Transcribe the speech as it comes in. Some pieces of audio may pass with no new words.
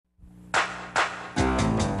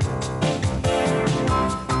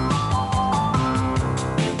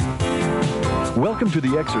Welcome to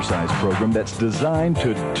the exercise program that's designed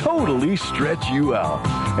to totally stretch you out.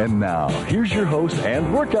 And now, here's your host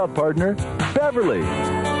and workout partner, Beverly.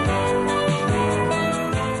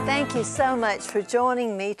 Thank you so much for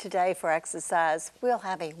joining me today for exercise. We'll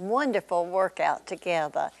have a wonderful workout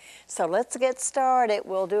together. So let's get started.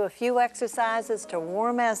 We'll do a few exercises to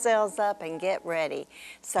warm ourselves up and get ready.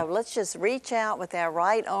 So let's just reach out with our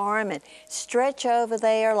right arm and stretch over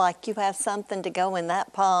there like you have something to go in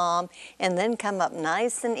that palm, and then come up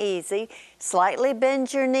nice and easy. Slightly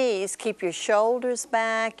bend your knees, keep your shoulders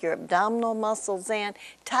back, your abdominal muscles in,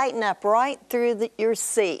 tighten up right through your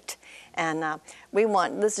seat. And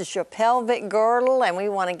this is your pelvic girdle, and we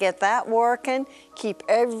want to get that working. Keep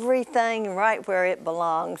everything right where it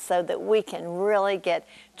belongs so that we can really get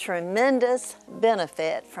tremendous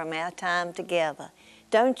benefit from our time together.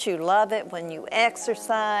 Don't you love it when you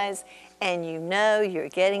exercise and you know you're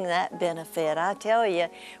getting that benefit? I tell you,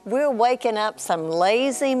 we're waking up some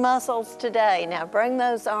lazy muscles today. Now bring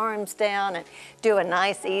those arms down and do a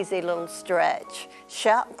nice, easy little stretch.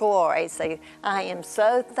 Shout glory. Say, I am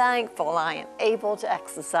so thankful I am able to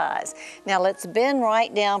exercise. Now let's bend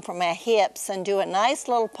right down from our hips and do a nice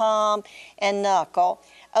little palm and knuckle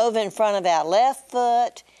over in front of our left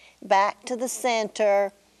foot, back to the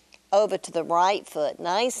center, over to the right foot.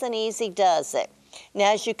 Nice and easy does it.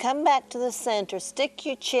 Now as you come back to the center, stick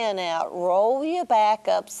your chin out, roll your back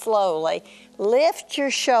up slowly, lift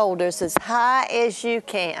your shoulders as high as you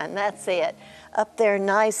can. That's it. Up there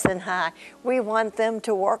nice and high. We want them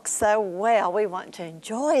to work so well. We want to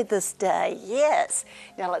enjoy this day. Yes.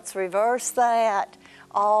 Now let's reverse that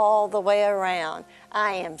all the way around.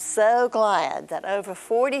 I am so glad that over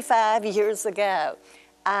 45 years ago,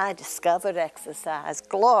 I discovered exercise.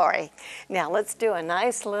 Glory. Now let's do a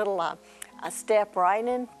nice little a step right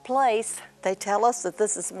in place. They tell us that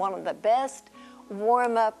this is one of the best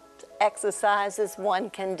warm-up exercises one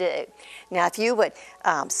can do. Now if you would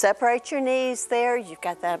separate your knees there, you've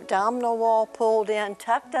got that abdominal wall pulled in,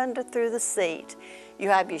 tucked under through the seat. You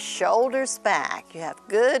have your shoulders back. You have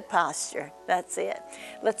good posture. That's it.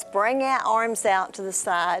 Let's bring our arms out to the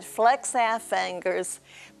side, flex our fingers,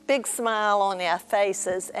 big smile on our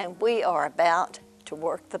faces, and we are about to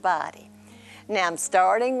work the body. Now I'm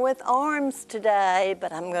starting with arms today,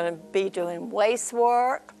 but I'm going to be doing waist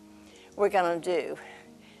work. We're going to do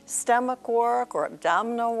stomach work or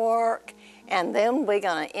abdominal work, and then we're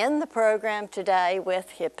going to end the program today with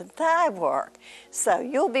hip and thigh work. So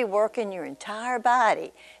you'll be working your entire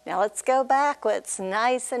body. Now let's go backwards.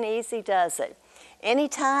 Nice and easy does it.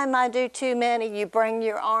 Anytime I do too many, you bring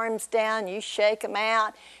your arms down, you shake them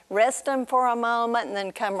out, rest them for a moment, and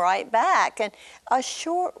then come right back. And a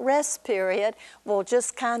short rest period will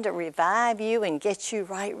just kind of revive you and get you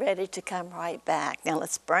right ready to come right back. Now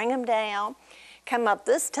let's bring them down. Come up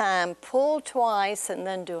this time, pull twice, and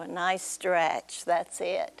then do a nice stretch. That's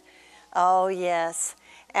it. Oh, yes.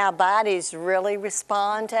 Our bodies really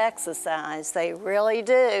respond to exercise. They really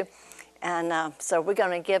do. And so we're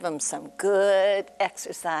going to give them some good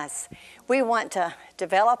exercise. We want to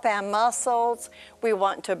develop our muscles. We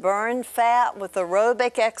want to burn fat with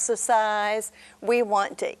aerobic exercise. We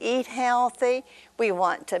want to eat healthy. We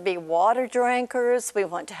want to be water drinkers. We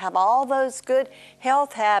want to have all those good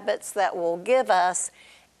health habits that will give us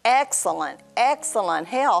excellent, excellent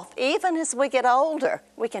health. Even as we get older,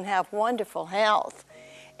 we can have wonderful health.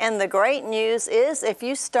 And the great news is if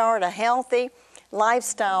you start a healthy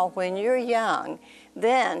lifestyle when you're young,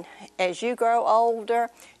 then as you grow older,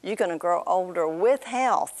 you're going to grow older with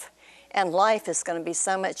health, and life is going to be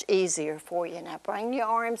so much easier for you. Now bring your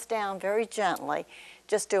arms down very gently.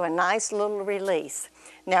 Just do a nice little release.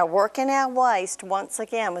 Now working our waist once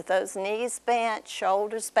again with those knees bent,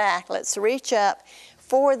 shoulders back. Let's reach up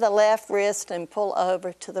for the left wrist and pull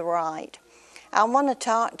over to the right. I want to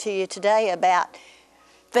talk to you today about,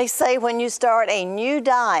 they say when you start a new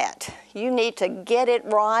diet, you need to get it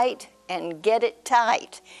right and get it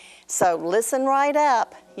tight. So listen right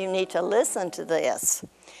up. You need to listen to this.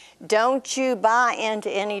 Don't you buy into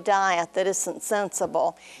any diet that isn't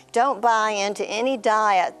sensible. Don't buy into any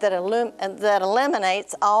diet that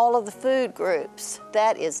eliminates all of the food groups.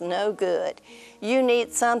 That is no good. You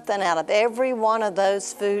need something out of every one of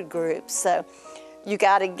those food groups. So you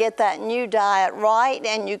got to get that new diet right,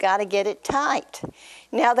 and you got to get it tight.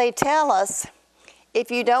 Now they tell us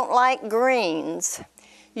if you don't like greens,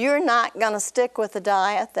 you're not going to stick with a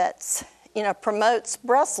diet that's, promotes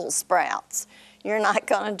Brussels sprouts. You're not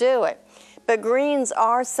going to do it. But greens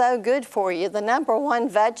are so good for you. The #1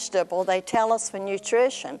 vegetable, they tell us for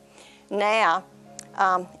nutrition now,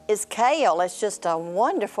 is kale. It's just a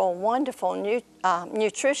wonderful, wonderful,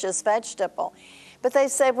 nutritious vegetable. But they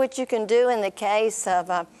said what you can do in the case of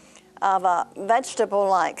a vegetable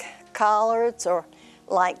like collards or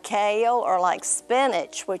like kale or like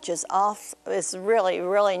spinach, which is really,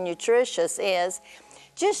 really nutritious, is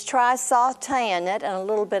just try sauteing it in a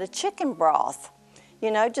little bit of chicken broth.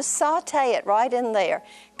 You know, just saute it right in there.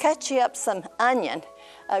 Cut you up some onion.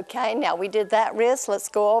 Okay, now we did that wrist. Let's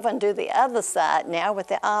go over and do the other side now with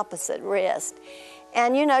the opposite wrist.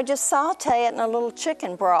 And, you know, just saute it in a little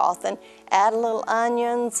chicken broth and add a little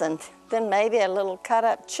onions and then maybe a little cut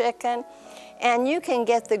up chicken. And you can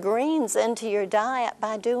get the greens into your diet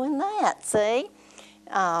by doing that, see?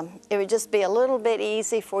 It would just be a little bit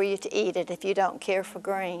easy for you to eat it if you don't care for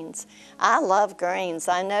greens. I love greens.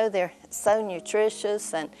 I know they're so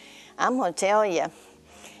nutritious, and I'm going to tell you,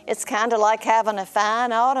 it's kind of like having a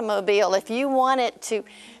fine automobile. If you want it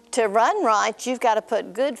to run right, you've got to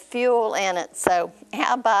put good fuel in it. So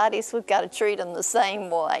our bodies, we've got to treat them the same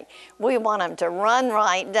way. We want them to run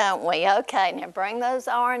right, don't we? Okay, now bring those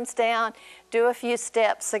arms down. Do a few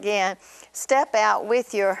steps again. Step out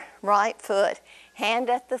with your right foot. Hand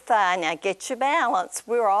at the thigh. Now get your balance.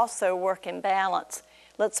 We're also working balance.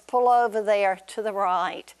 Let's pull over there to the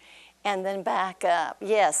right and then back up.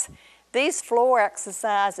 Yes, these floor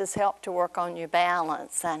exercises help to work on your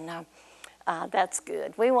balance, and that's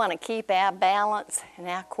good. We want to keep our balance and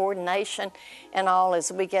our coordination and all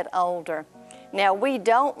as we get older. Now, we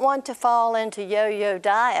don't want to fall into yo-yo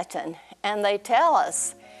dieting, and they tell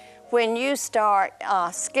us when you start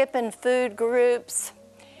skipping food groups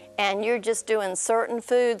and you're just doing certain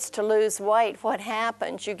foods to lose weight, what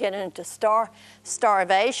happens? You get into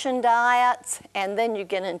starvation diets, and then you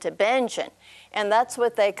get into binging. And that's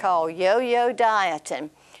what they call yo-yo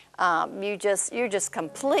dieting. You're just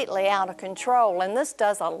completely out of control, and this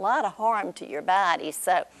does a lot of harm to your body.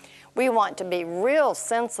 So we want to be real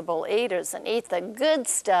sensible eaters and eat the good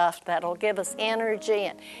stuff that'll give us energy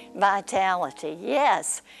and vitality.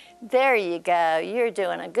 Yes. There you go. You're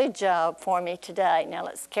doing a good job for me today. Now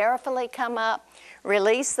let's carefully come up,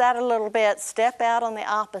 release that a little bit, step out on the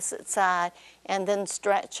opposite side, and then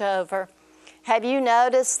stretch over. Have you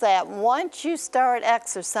noticed that once you start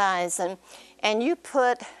exercising and you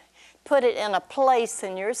put it in a place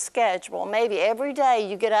in your schedule, maybe every day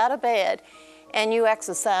you get out of bed and you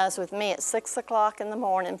exercise with me at 6 o'clock in the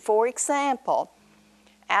morning, for example,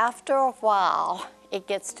 after a while it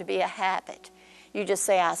gets to be a habit. You just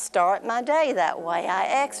say, I start my day that way. I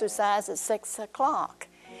exercise at 6 o'clock.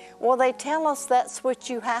 Well, they tell us that's what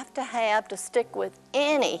you have to stick with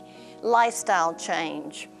any lifestyle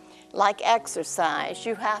change, like exercise.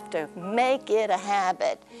 You have to make it a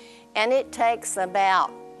habit. And it takes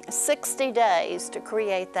about 60 days to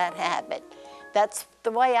create that habit. That's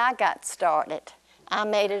the way I got started. I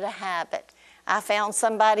made it a habit. I found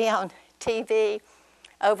somebody on TV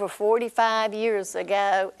over 45 years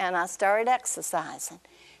ago, and I started exercising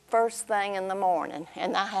first thing in the morning,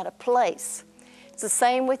 and I had a place. It's the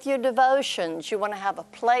same with your devotions. You want to have a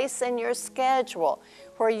place in your schedule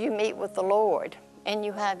where you meet with the Lord, and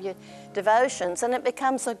you have your devotions, and it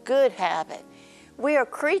becomes a good habit. We are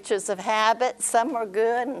creatures of habit. Some are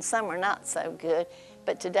good and some are not so good,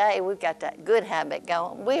 but today we've got that good habit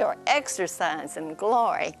going. We are exercising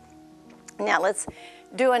glory. Now let's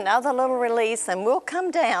do another little release, and we'll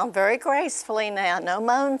come down very gracefully now. No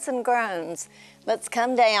moans and groans. Let's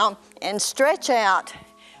come down and stretch out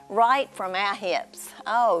right from our hips.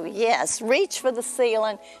 Oh, yes. Reach for the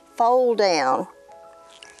ceiling. Fold down.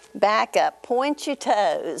 Back up. Point your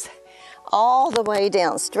toes all the way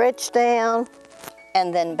down. Stretch down,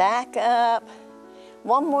 and then back up.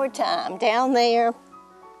 One more time. Down there,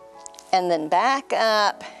 and then back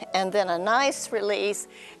up, and then a nice release.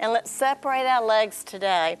 And let's separate our legs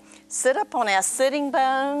today. Sit up on our sitting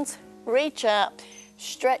bones, reach up,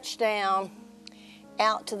 stretch down,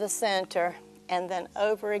 out to the center, and then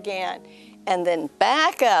over again. And then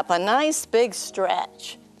back up, a nice big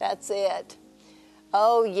stretch. That's it.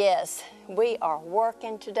 Oh yes, we are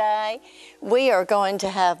working today. We are going to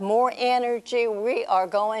have more energy. We are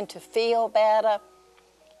going to feel better.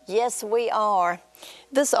 Yes, we are.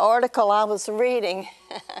 This article I was reading,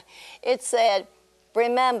 it said,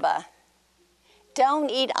 remember, don't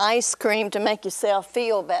eat ice cream to make yourself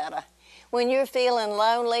feel better. When you're feeling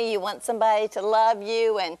lonely, you want somebody to love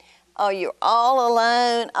you, and oh, you're all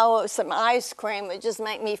alone, oh, some ice cream would just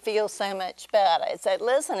make me feel so much better. It said,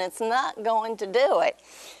 listen, it's not going to do it.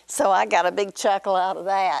 So I got a big chuckle out of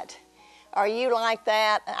that. Are you like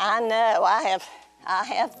that? I know, I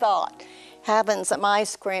have thought. Having some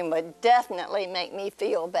ice cream would definitely make me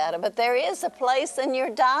feel better. But there is a place in your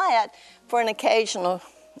diet for an occasional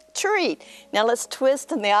treat. Now let's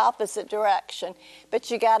twist in the opposite direction. But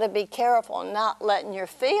you got to be careful not letting your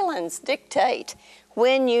feelings dictate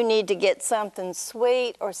when you need to get something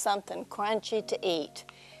sweet or something crunchy to eat,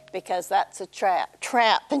 because that's a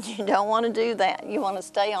trap, and you don't want to do that. You want to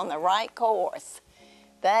stay on the right course.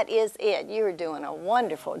 That is it. You're doing a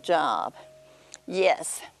wonderful job.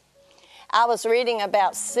 Yes. I was reading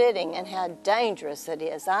about sitting and how dangerous it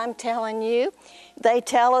is. I'm telling you, they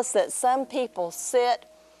tell us that some people sit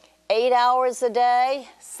 8 hours a day.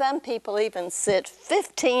 Some people even sit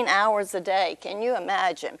 15 hours a day. Can you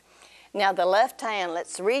imagine? Now the left hand,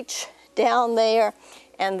 let's reach down there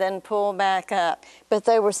and then pull back up. But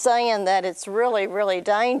they were saying that it's really, really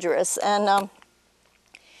dangerous. And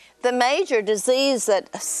the major disease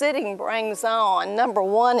that sitting brings on, number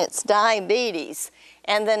one, it's diabetes.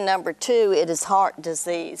 And then number two, it is heart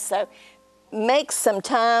disease. So make some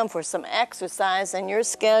time for some exercise in your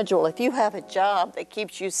schedule. If you have a job that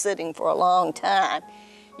keeps you sitting for a long time,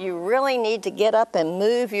 you really need to get up and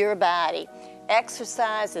move your body.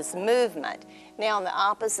 Exercise is movement. Now on the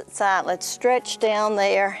opposite side, let's stretch down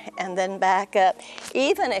there and then back up.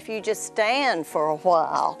 Even if you just stand for a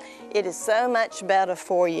while, it is so much better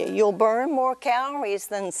for you. You'll burn more calories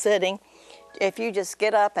than sitting if you just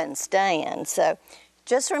get up and stand. So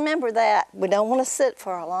just remember that. We don't want to sit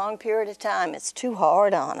for a long period of time. It's too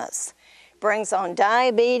hard on us. Brings on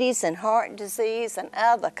diabetes and heart disease and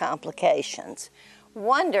other complications.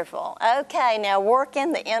 Wonderful. Okay, now work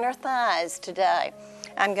in the inner thighs today.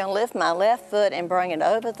 I'm going to lift my left foot and bring it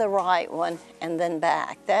over the right one and then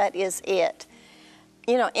back. That is it.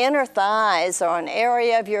 You know, inner thighs are an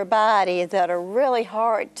area of your body that are really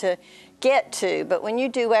hard to get to, but when you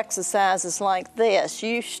do exercises like this,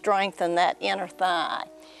 you strengthen that inner thigh.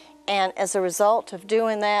 And as a result of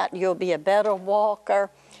doing that, you'll be a better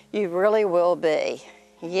walker. You really will be.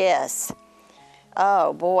 Yes.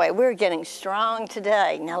 Oh boy, we're getting strong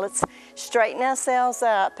today. Now let's straighten ourselves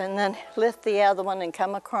up and then lift the other one and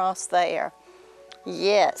come across there.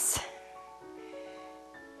 Yes.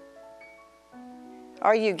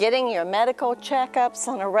 Are you getting your medical checkups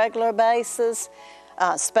on a regular basis?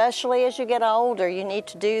 Especially as you get older, you need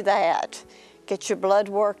to do that. Get your blood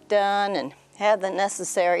work done and have the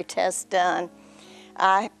necessary tests done.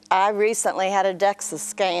 I recently had a DEXA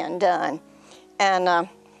scan done, and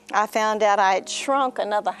I found out I had shrunk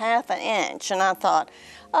another ½ inch, and I thought,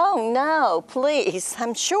 oh no, please,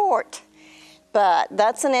 I'm short. But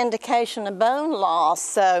that's an indication of bone loss,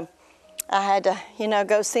 so I had to, you know,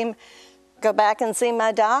 go back and see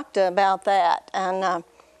my doctor about that. And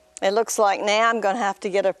it looks like now I'm going to have to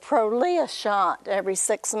get a Prolia shot every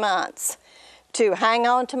 6 months to hang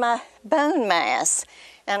on to my bone mass.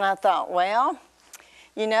 And I thought, well,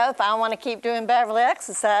 you know, if I want to keep doing Beverly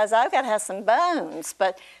Exercise, I've got to have some bones.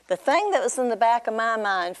 But the thing that was in the back of my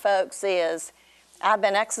mind, folks, is I've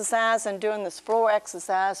been exercising, doing this floor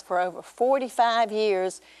exercise for over 45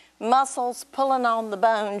 years. Muscles pulling on the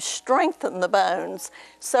bones strengthen the bones.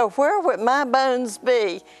 So where would my bones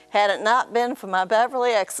be had it not been for my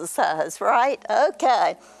Beverly Exercise, right?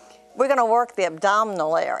 Okay, we're going to work the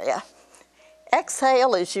abdominal area.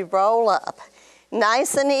 Exhale as you roll up.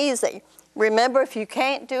 Nice and easy. Remember, if you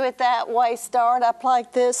can't do it that way, start up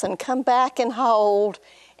like this and come back and hold,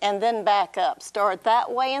 and then back up. Start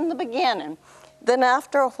that way in the beginning. Then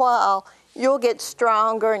after a while, you'll get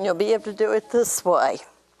stronger and you'll be able to do it this way.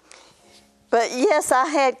 But yes, I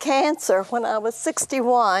had cancer when I was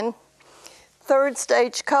 61, 3rd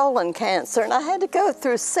stage colon cancer, and I had to go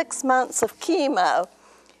through 6 months of chemo,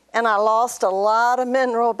 and I lost a lot of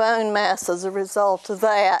mineral bone mass as a result of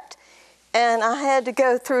that. And I had to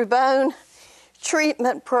go through bone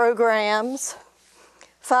treatment programs,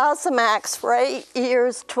 Fosamax for 8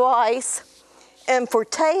 years twice, and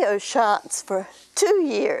Forteo shots for 2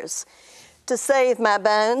 years to save my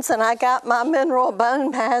bones, and I got my mineral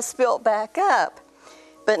bone mass built back up.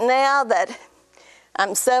 But now that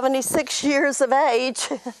I'm 76 years of age,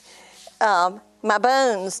 my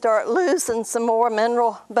bones start losing some more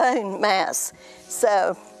mineral bone mass.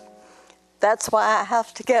 So that's why I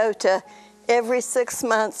have to go to every 6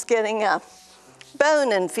 months getting a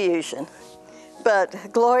bone infusion.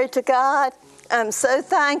 But glory to God, I'm so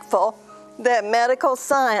thankful that medical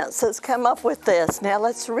science has come up with this. Now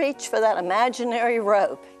let's reach for that imaginary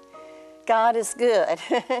rope. God is good.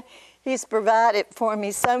 He's provided for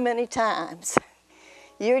me so many times.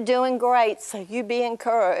 You're doing great, so you be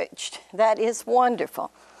encouraged. That is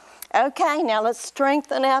wonderful. Okay, now let's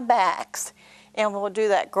strengthen our backs, and we'll do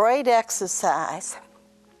that great exercise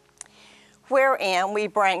wherein we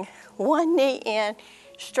bring one knee in,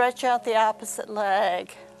 stretch out the opposite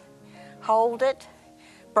leg, hold it,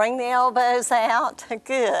 Bring the elbows out,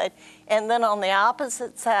 good. And then on the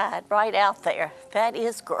opposite side, right out there. That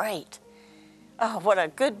is great. Oh, what a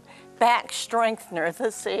good back strengthener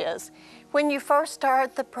this is. When you first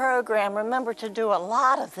start the program, remember to do a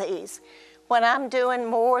lot of these. When I'm doing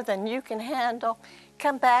more than you can handle,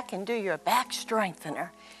 come back and do your back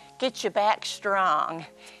strengthener. Get your back strong.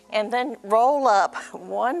 And then roll up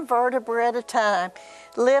one vertebra at a time.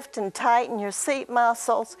 Lift and tighten your seat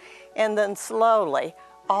muscles, and then slowly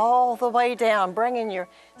all the way down, bringing your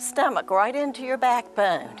stomach right into your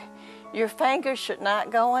backbone. Your fingers should not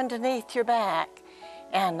go underneath your back.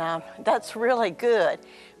 And that's really good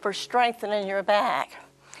for strengthening your back.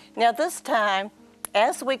 Now this time,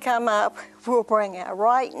 as we come up, we'll bring our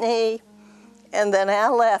right knee and then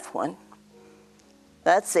our left one.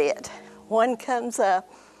 That's it. One comes up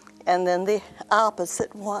and then the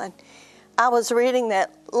opposite one. I was reading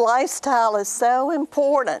that lifestyle is so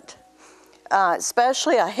important,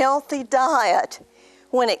 especially a healthy diet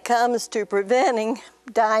when it comes to preventing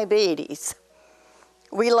diabetes.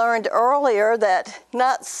 We learned earlier that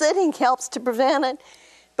not sitting helps to prevent it,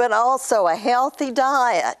 but also a healthy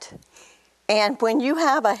diet. And when you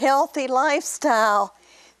have a healthy lifestyle,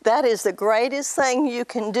 that is the greatest thing you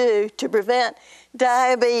can do to prevent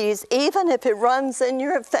diabetes, even if it runs in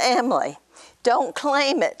your family. Don't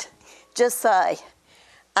claim it. Just say,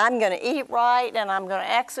 I'm going to eat right and I'm going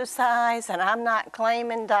to exercise and I'm not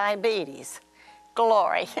claiming diabetes.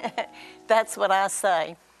 Glory. That's what I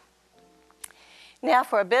say. Now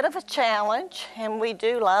for a bit of a challenge, and we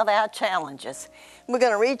do love our challenges. We're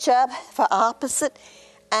going to reach up for opposite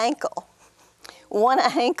ankle. One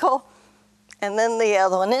ankle and then the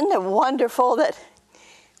other one. Isn't it wonderful that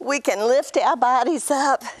we can lift our bodies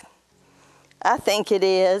up? I think it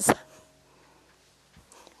is.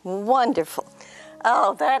 Wonderful.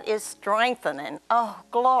 Oh, that is strengthening. Oh,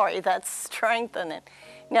 glory, that's strengthening.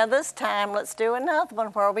 Now this time, let's do another one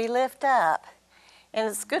where we lift up. And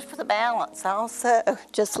it's good for the balance also.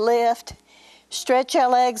 Just lift, stretch our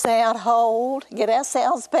legs out, hold, get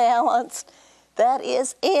ourselves balanced. That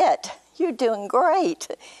is it. You're doing great.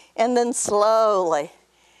 And then slowly.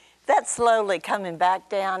 That slowly coming back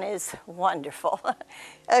down is wonderful.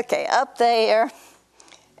 Okay, up there,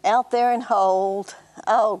 out there and hold.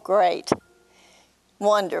 Oh, great.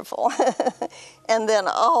 Wonderful. And then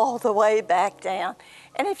all the way back down.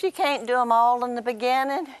 And if you can't do them all in the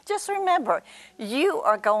beginning, just remember, you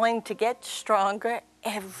are going to get stronger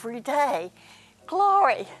every day.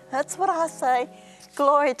 Glory. That's what I say.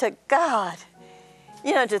 Glory to God.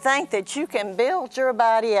 You know, to think that you can build your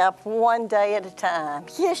body up one day at a time.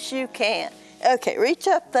 Yes, you can. Okay, reach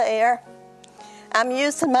up there. I'm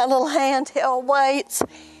using my little handheld weights.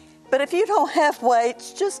 But if you don't have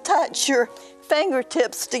weights, just touch your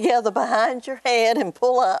fingertips together behind your head and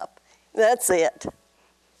pull up. That's it.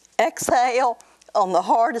 Exhale on the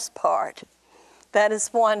hardest part. That is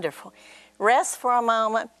wonderful. Rest for a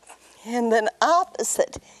moment, and then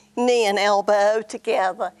opposite knee and elbow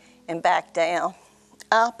together and back down.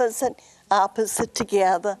 Opposite, opposite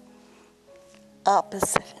together.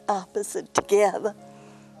 Opposite, opposite together.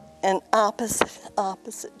 And opposite,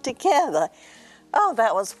 opposite together. Oh,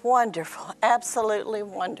 that was wonderful. Absolutely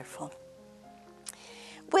wonderful.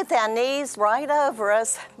 With our knees right over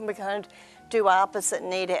us, we're going to do opposite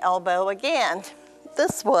knee to elbow again.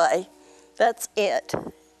 This way. That's it.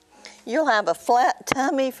 You'll have a flat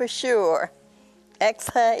tummy for sure.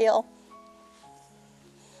 Exhale.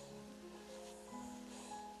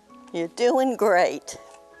 You're doing great.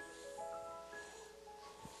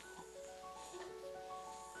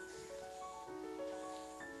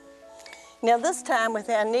 Now this time with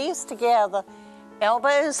our knees together,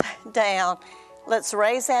 elbows down, let's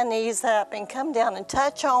raise our knees up and come down and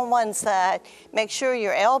touch on one side. Make sure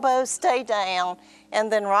your elbows stay down,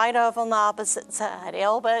 and then right over on the opposite side,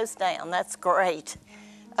 elbows down. That's great.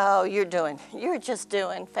 Oh, you're just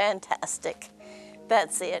doing fantastic.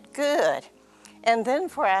 That's it, good. And then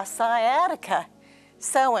for our sciatica,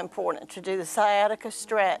 so important to do the sciatica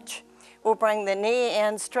stretch. We'll bring the knee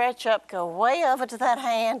in, stretch up, go way over to that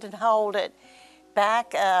hand and hold it.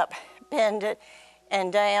 Back up, bend it,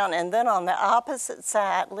 and down. And then on the opposite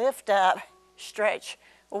side, lift up, stretch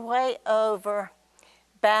way over,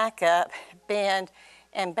 back up, bend,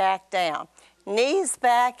 and back down. Knees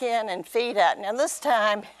back in and feet up. Now this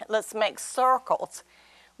time, let's make circles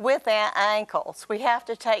with our ankles. We have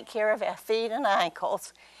to take care of our feet and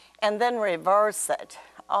ankles, and then reverse it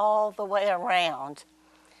all the way around.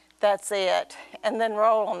 That's it. And then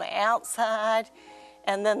roll on the outside,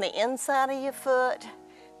 and then the inside of your foot,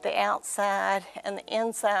 the outside and the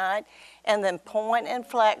inside, and then point and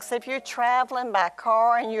flex. If you're traveling by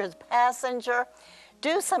car and you're the passenger,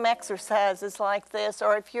 do some exercises like this,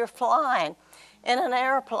 or if you're flying in an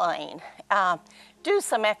airplane, do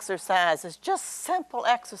some exercises, just simple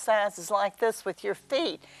exercises like this with your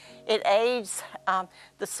feet. It aids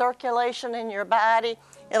the circulation in your body.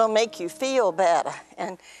 It'll make you feel better,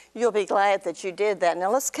 and you'll be glad that you did that.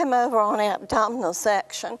 Now let's come over on the abdominal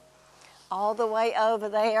section, all the way over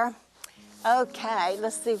there. Okay,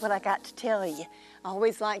 let's see what I got to tell you. I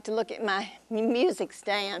always like to look at my music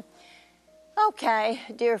stand. Okay,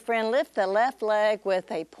 dear friend, lift the left leg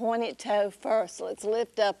with a pointed toe first. Let's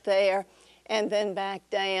lift up there and then back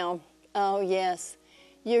down. Oh yes,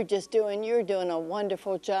 you're doing a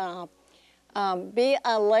wonderful job. Be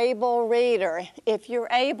a label reader. If you're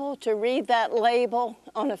able to read that label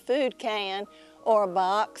on a food can or a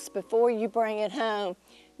box before you bring it home,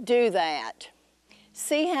 do that.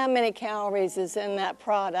 See how many calories is in that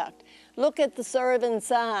product. Look at the serving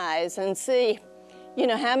size and see, you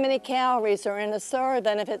know, how many calories are in a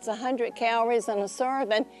serving. If it's 100 calories in a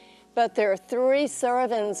serving, but there are 3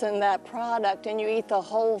 servings in that product and you eat the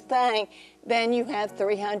whole thing, then you have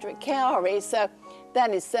 300 calories. So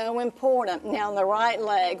that is so important. Now on the right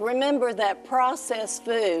leg, remember that processed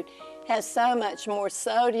food has so much more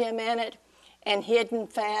sodium in it and hidden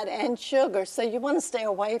fat and sugar. So you want to stay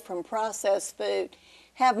away from processed food.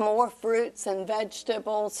 Have more fruits and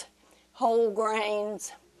vegetables, whole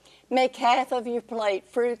grains. Make half of your plate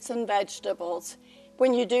fruits and vegetables.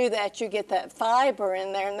 When you do that, you get that fiber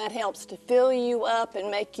in there, and that helps to fill you up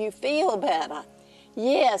and make you feel better.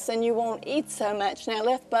 Yes, and you won't eat so much. Now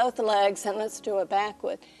lift both legs, and let's do a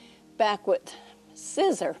backward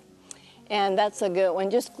scissor. And that's a good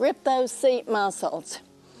one. Just grip those seat muscles.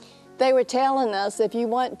 They were telling us if you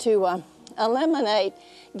want to eliminate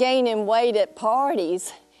gaining weight at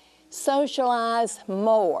parties, socialize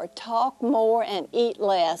more, talk more, and eat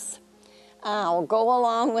less. I'll go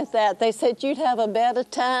along with that. They said you'd have a better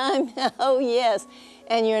time. Oh, yes.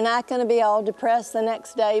 And you're not going to be all depressed the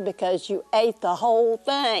next day because you ate the whole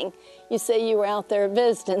thing. You say you were out there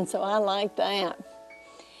visiting, so I like that.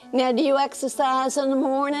 Now, do you exercise in the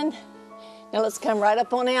morning? Now, let's come right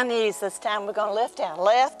up on our knees. This time we're going to lift our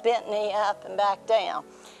left bent knee up and back down.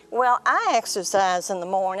 Well, I exercise in the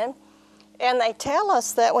morning, and they tell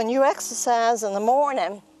us that when you exercise in the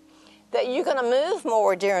morning, that you're going to move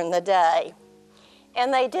more during the day.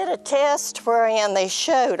 And they did a test wherein they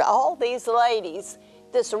showed all these ladies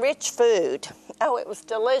this rich food. Oh, it was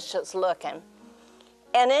delicious looking.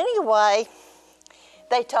 And anyway,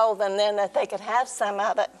 they told them then that they could have some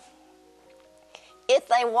of it if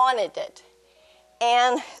they wanted it.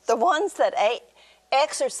 And the ones that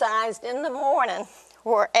exercised in the morning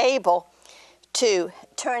were able to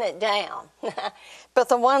turn it down. But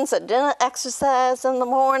the ones that didn't exercise in the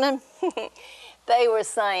morning, they were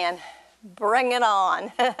saying, bring it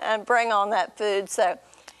on, and bring on that food. So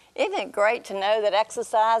isn't it great to know that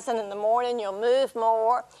exercising in the morning, you'll move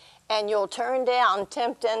more and you'll turn down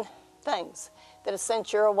tempting things that have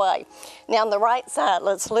sent you away. Now on the right side,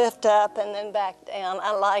 let's lift up and then back down.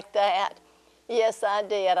 I like that. Yes, I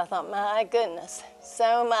did. I thought, my goodness,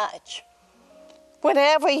 so much.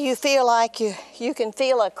 Whenever you feel like you can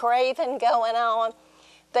feel a craving going on,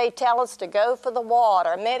 they tell us to go for the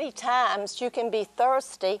water. Many times you can be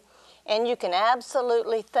thirsty and you can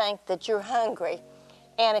absolutely think that you're hungry.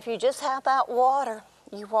 And if you just have that water,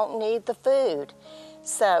 you won't need the food.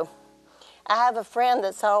 So I have a friend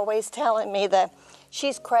that's always telling me that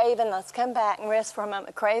she's craving, let's come back and rest for a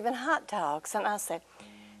moment, craving hot dogs. And I said,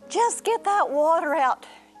 just get that water out,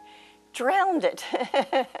 drown it.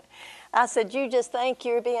 I said, you just think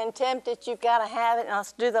you're being tempted, you've got to have it. And I'll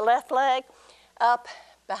do the left leg up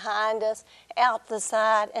behind us, out the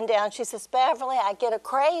side, and down. She says, Beverly, I get a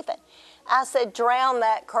craving. I said, drown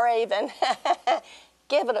that craving.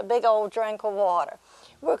 Give it a big old drink of water.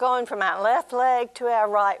 We're going from our left leg to our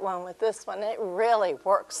right one with this one. It really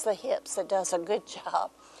works the hips. It does a good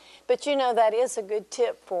job. But you know, that is a good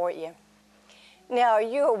tip for you. Now, are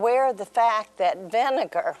you aware of the fact that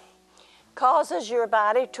vinegar causes your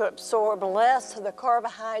body to absorb less of the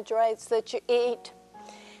carbohydrates that you eat?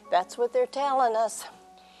 That's what they're telling us.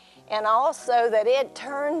 And also that it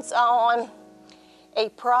turns on a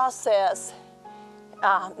process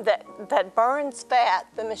that burns fat.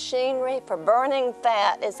 The machinery for burning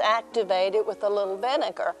fat is activated with a little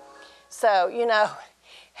vinegar. So, you know,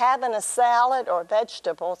 having a salad or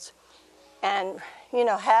vegetables and, you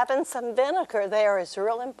know, having some vinegar there is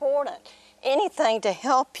real important. Anything to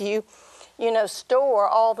help you, you know, store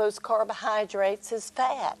all those carbohydrates as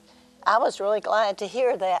fat. I was really glad to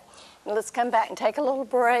hear that. Now let's come back and take a little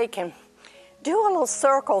break and do a little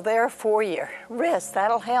circle there for your wrist.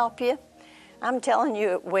 That'll help you. I'm telling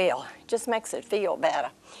you it will. It just makes it feel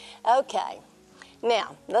better. Okay,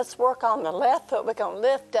 now let's work on the left foot. We're going to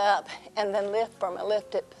lift up and then lift from a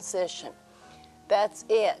lifted position. That's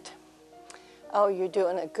it. Oh, you're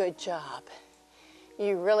doing a good job.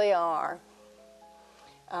 You really are.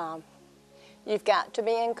 You've got to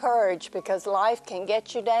be encouraged because life can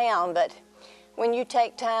get you down, but when you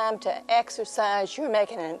take time to exercise, you're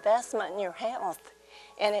making an investment in your health,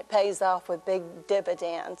 and it pays off with big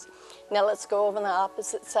dividends. Now let's go over on the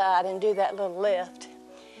opposite side and do that little lift.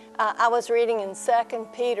 I was reading in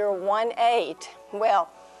 2 Peter 1:8. Well,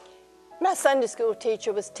 my Sunday school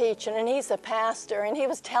teacher was teaching, and he's a pastor, and he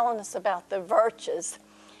was telling us about the virtues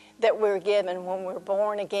that we're given when we're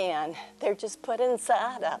born again. They're just put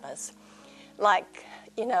inside of us, like,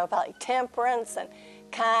 you know, like temperance and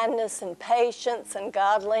kindness and patience and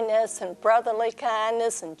godliness and brotherly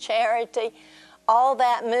kindness and charity. All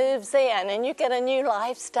that moves in, and you get a new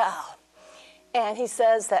lifestyle. And he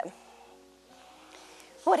says that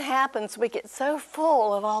what happens, we get so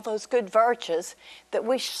full of all those good virtues that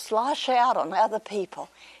we slosh out on other people.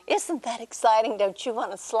 Isn't that exciting? Don't you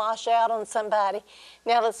want to slosh out on somebody?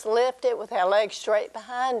 Now let's lift it with our legs straight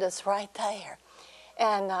behind us right there.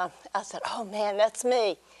 And I said, oh man, that's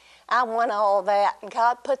me. I want all that. And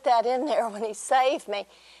God put that in there when he saved me.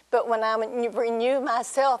 But when I renew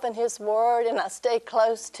myself in his word and I stay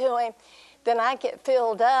close to him, then I get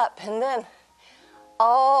filled up. And then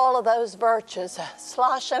all of those virtues are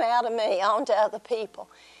sloshing out of me onto other people.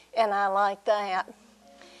 And I like that.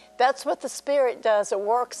 That's what the Spirit does. It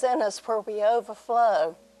works in us where we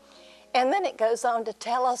overflow. And then it goes on to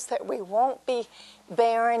tell us that we won't be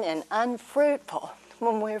barren and unfruitful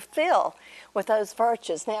when we're filled with those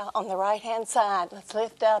virtues. Now, on the right-hand side, let's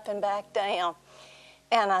lift up and back down.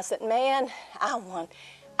 And I said, man, I want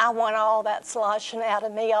all that sloshing out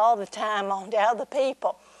of me all the time onto other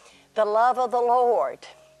people. The love of the Lord.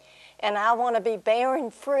 And I want to be bearing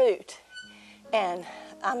fruit. And,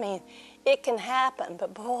 I mean, it can happen,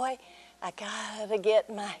 but boy, I got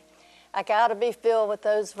to be filled with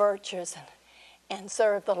those virtues and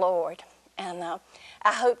serve the Lord. And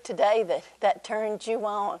I hope today that turns you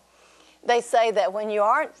on. They say that when you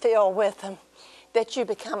aren't filled with them, that you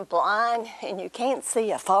become blind and you can't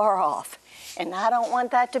see afar off. And I don't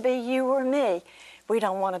want that to be you or me. We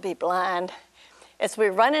don't want to be blind. As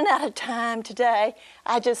we're running out of time today,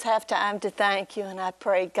 I just have time to thank you, and I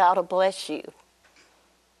pray God will bless you.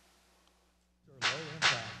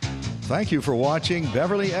 Thank you for watching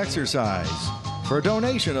Beverly Exercise. For a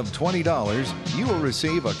donation of $20, you will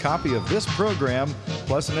receive a copy of this program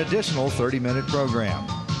plus an additional 30-minute program.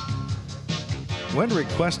 When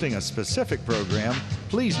requesting a specific program,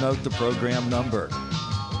 please note the program number.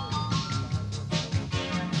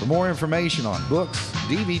 For more information on books,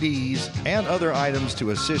 DVDs, and other items to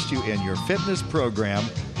assist you in your fitness program,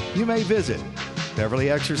 you may visit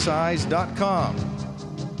BeverlyExercise.com.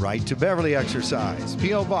 Write to Beverly Exercise,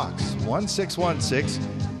 P.O. Box 1616,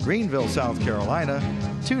 Greenville, South Carolina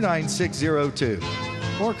 29602,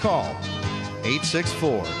 or call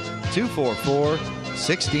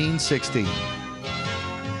 864-244-1616.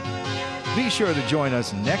 Be sure to join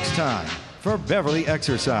us next time for Beverly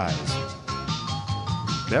Exercise.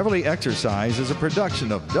 Beverly Exercise is a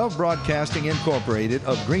production of Dove Broadcasting Incorporated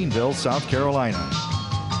of Greenville, South Carolina.